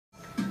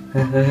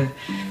Hey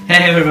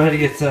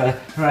everybody, it's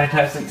Ryan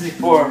Type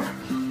 64.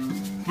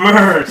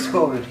 It's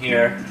cold in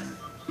here.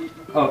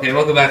 Okay,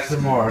 welcome back to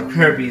some more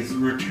Kirby's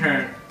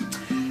Return.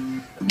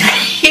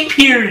 I'm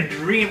here in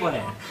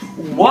Dreamland.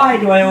 Why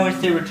do I always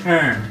say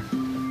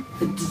return?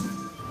 It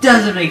just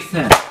doesn't make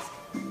sense.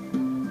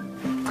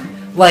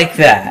 Like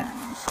that.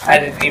 I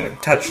didn't even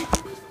touch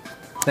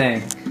the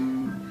thing.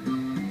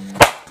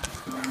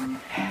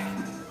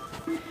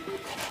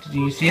 Do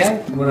you see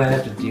what I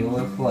have to deal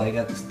with, like,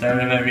 at the start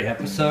of every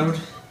episode?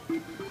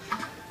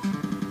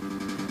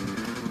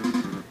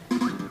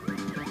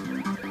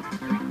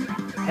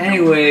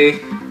 Anyway,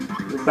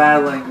 we're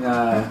battling,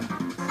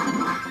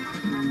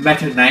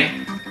 Meta Knight.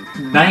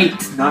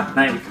 Knight, not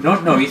Knight.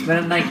 No, he's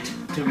Meta Knight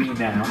to me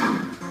now.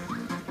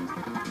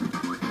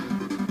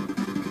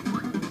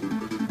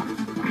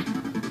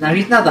 Now,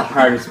 he's not the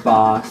hardest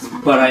boss,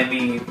 but I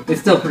mean,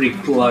 it's still pretty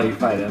cool how you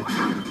fight him.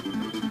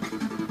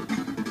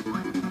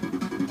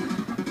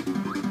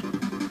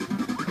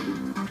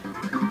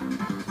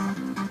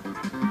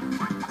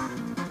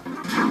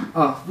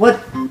 Oh, what?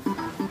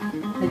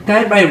 I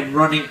died by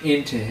running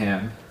into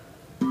him.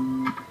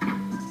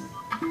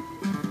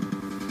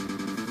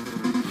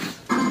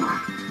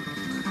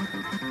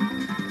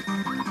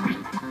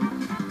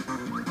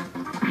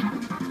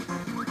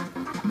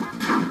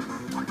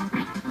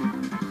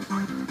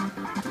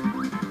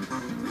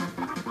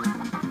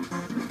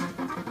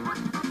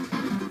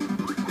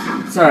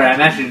 Sorry, I'm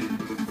actually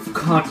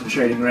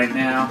concentrating right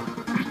now.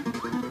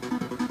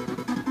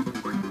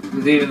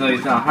 Because even though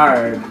he's not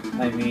hard,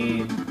 I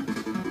mean,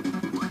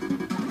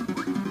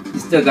 you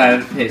still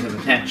gotta pay some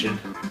attention.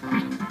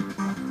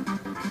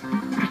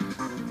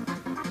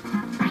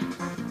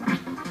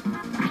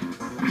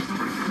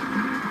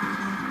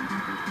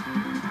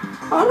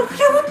 Oh, look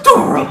how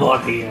adorable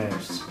he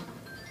is!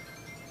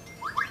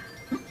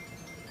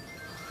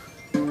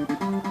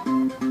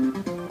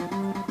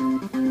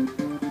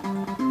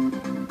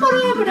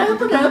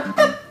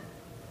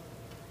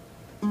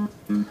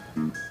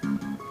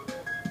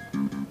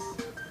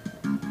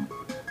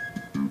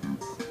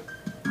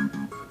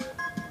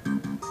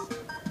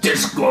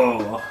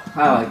 Disco!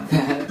 I like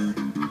that.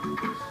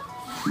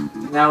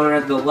 Now we're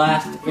at the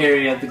last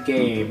area of the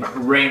game,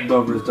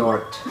 Rainbow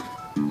Resort.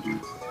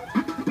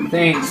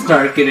 Things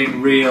start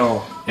getting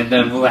real in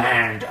the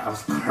land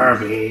of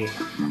Kirby.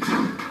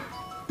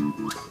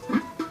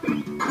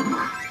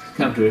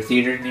 Come to a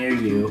theater near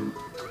you.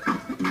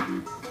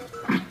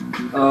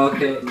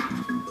 Okay.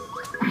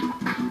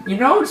 You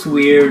know what's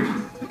weird?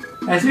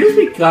 As soon as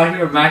we got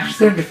here, I'm actually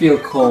starting to feel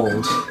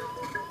cold.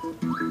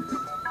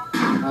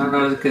 I don't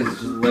know if it's because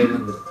it's just late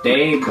in the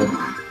day, but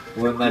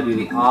wouldn't that be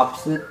the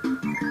opposite?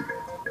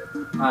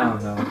 I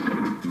don't know.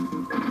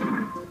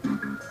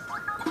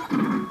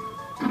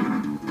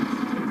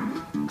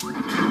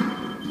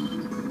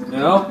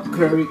 Nope,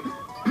 Kirby.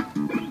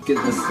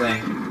 Get this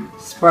thing.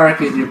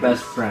 Spark is your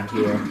best friend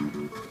here.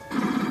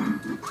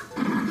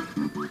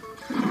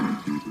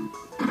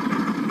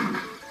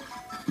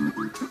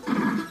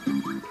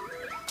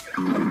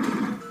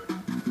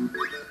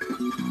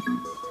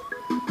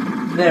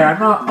 There, I'm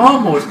not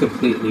almost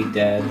completely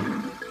dead.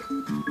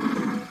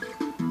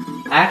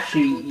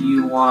 Actually,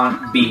 you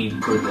want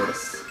Beam for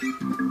this,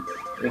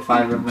 if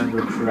I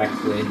remember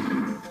correctly.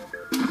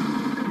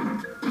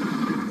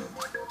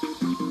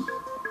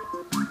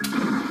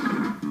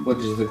 Which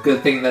is a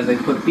good thing that they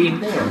put Beam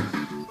there.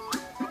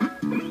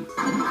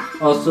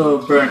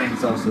 Also,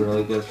 Burning's also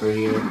really good for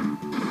here.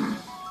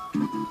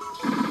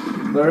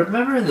 But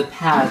remember in the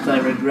past, I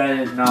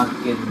regretted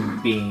not getting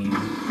Beam.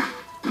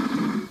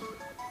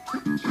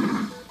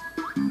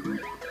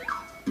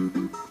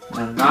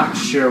 I'm not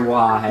sure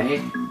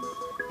why.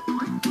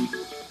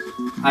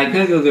 I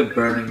could go get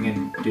Burning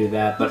and do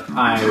that, but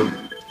I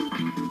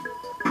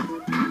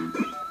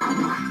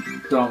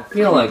don't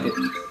feel like it.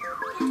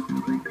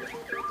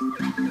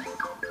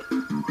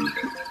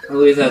 At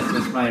least that's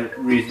just my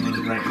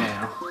reasoning right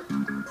now.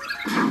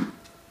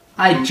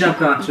 I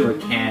jumped onto a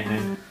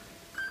cannon.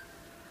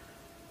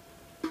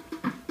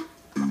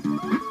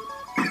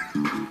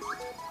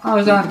 I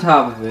was on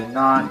top of it,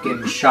 not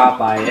getting shot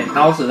by it, and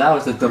also that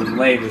was a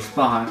delayed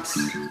response.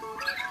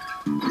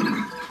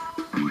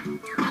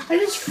 I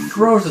just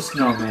froze a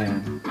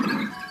snowman.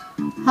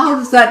 How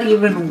does that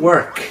even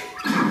work?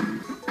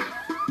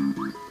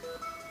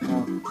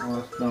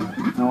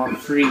 I want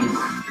freeze.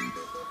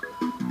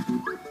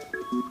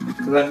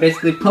 Because I'm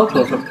basically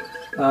Poco from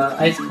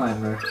Ice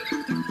Climber.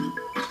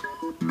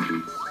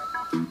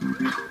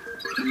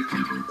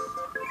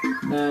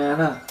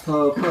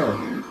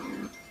 Poco.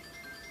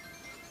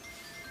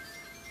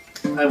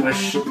 I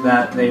wish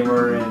that they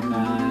were in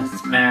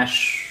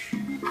Smash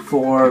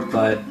 4,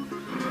 but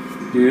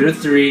due to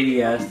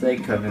 3DS, they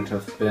couldn't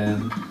have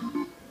been.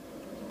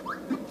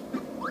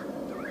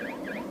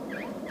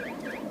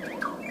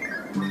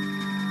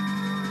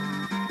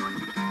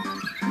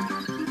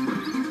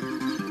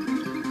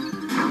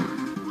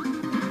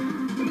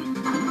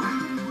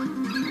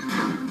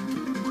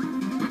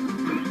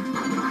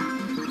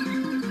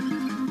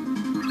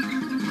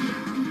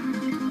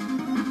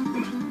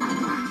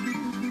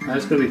 I'm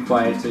just gonna be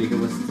quiet so you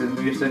can listen to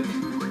the music.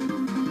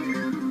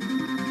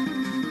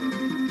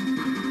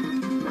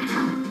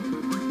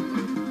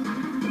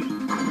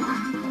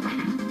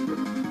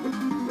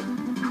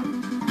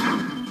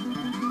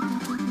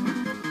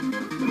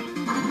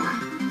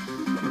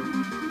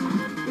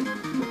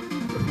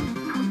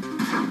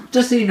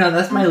 Just so you know,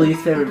 that's my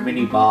least favorite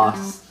mini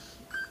boss.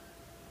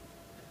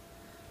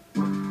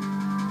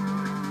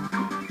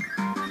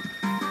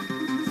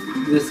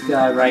 This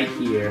guy right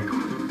here.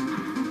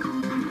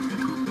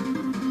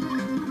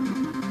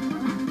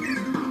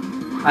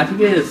 I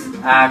forget his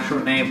actual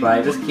name, but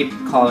I just keep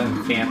calling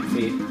him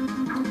Fancy.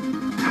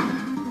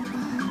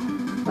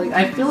 Like,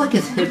 I feel like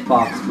his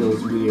hitbox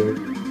feels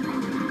weird.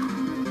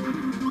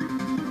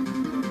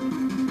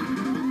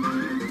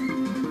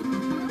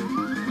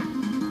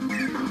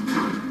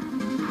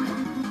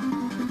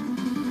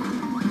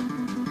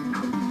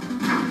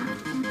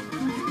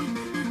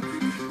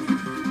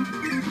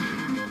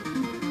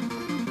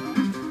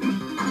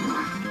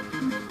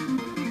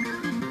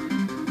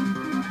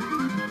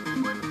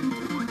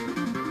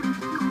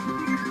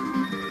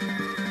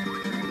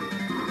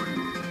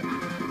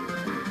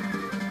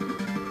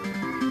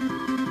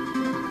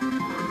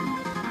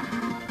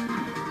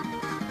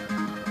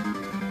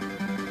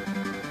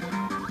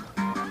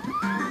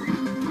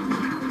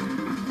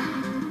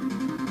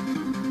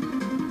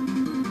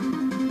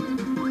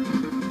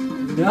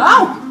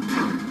 No!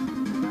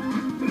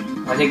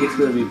 I think it's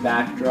going to be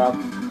backdrop.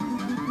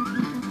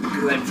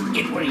 Because I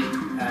forget what he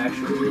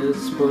actually is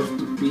supposed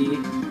to be.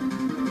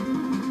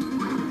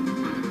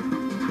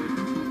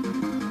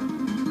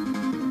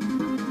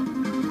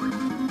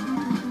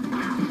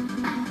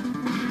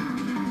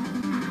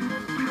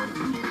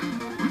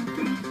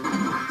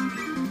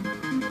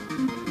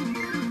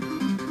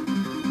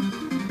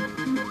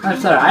 I'm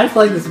sorry, I just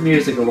like this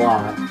music a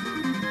lot.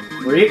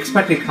 Were you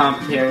expecting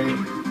commentary?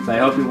 So I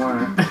hope you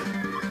weren't.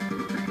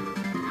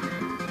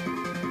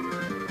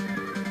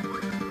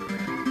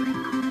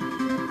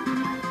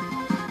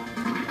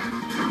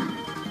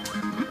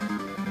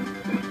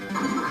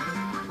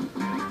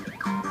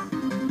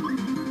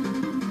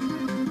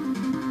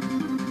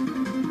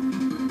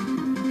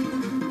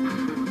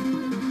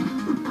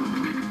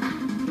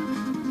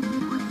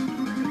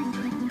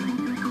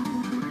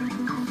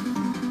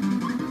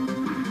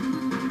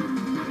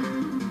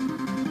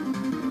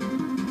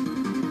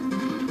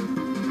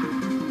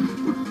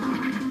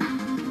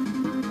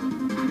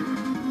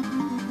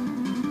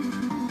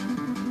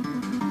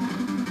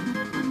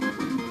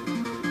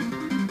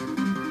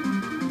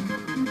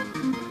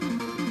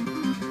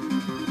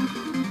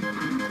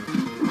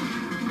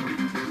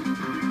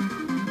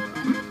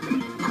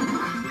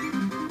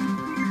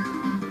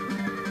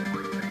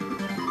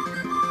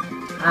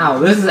 Ow,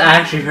 this is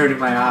actually hurting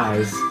my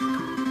eyes.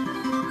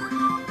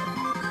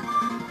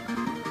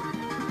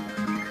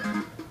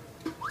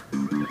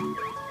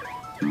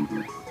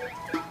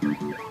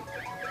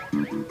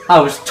 I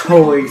was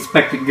totally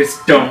expecting a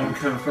stone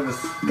coming from the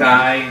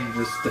sky and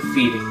just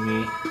defeating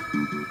me.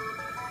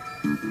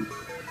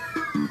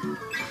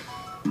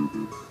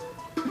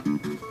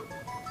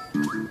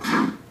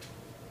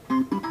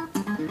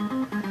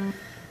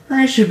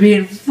 I should be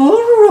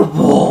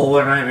invulnerable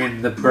when I'm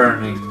in the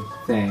burning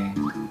thing.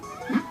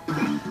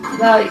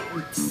 That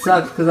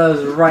sucks because I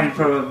was right in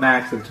front of a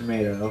max of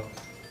tomato.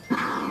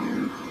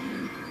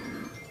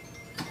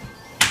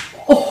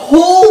 Oh,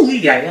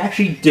 holy! I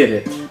actually did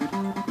it.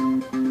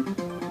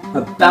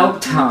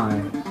 About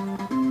time.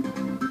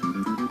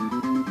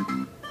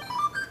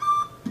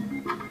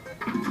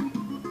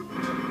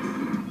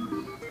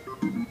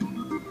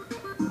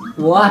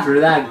 Well, after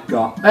that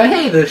gong...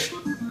 hey, the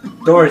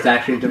door is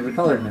actually a different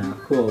color now.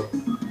 Cool.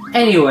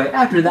 Anyway,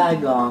 after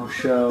that gong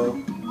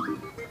show...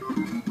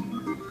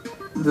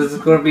 this is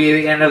going to be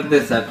the end of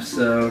this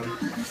episode.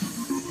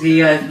 See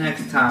you guys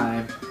next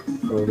time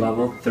for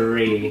level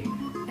 3.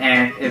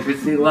 And if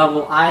it's the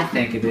level I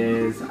think it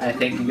is, I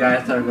think you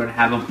guys are going to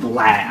have a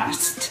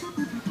blast.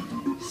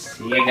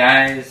 See you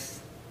guys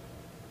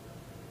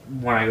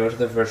when I go to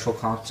the virtual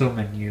console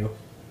menu.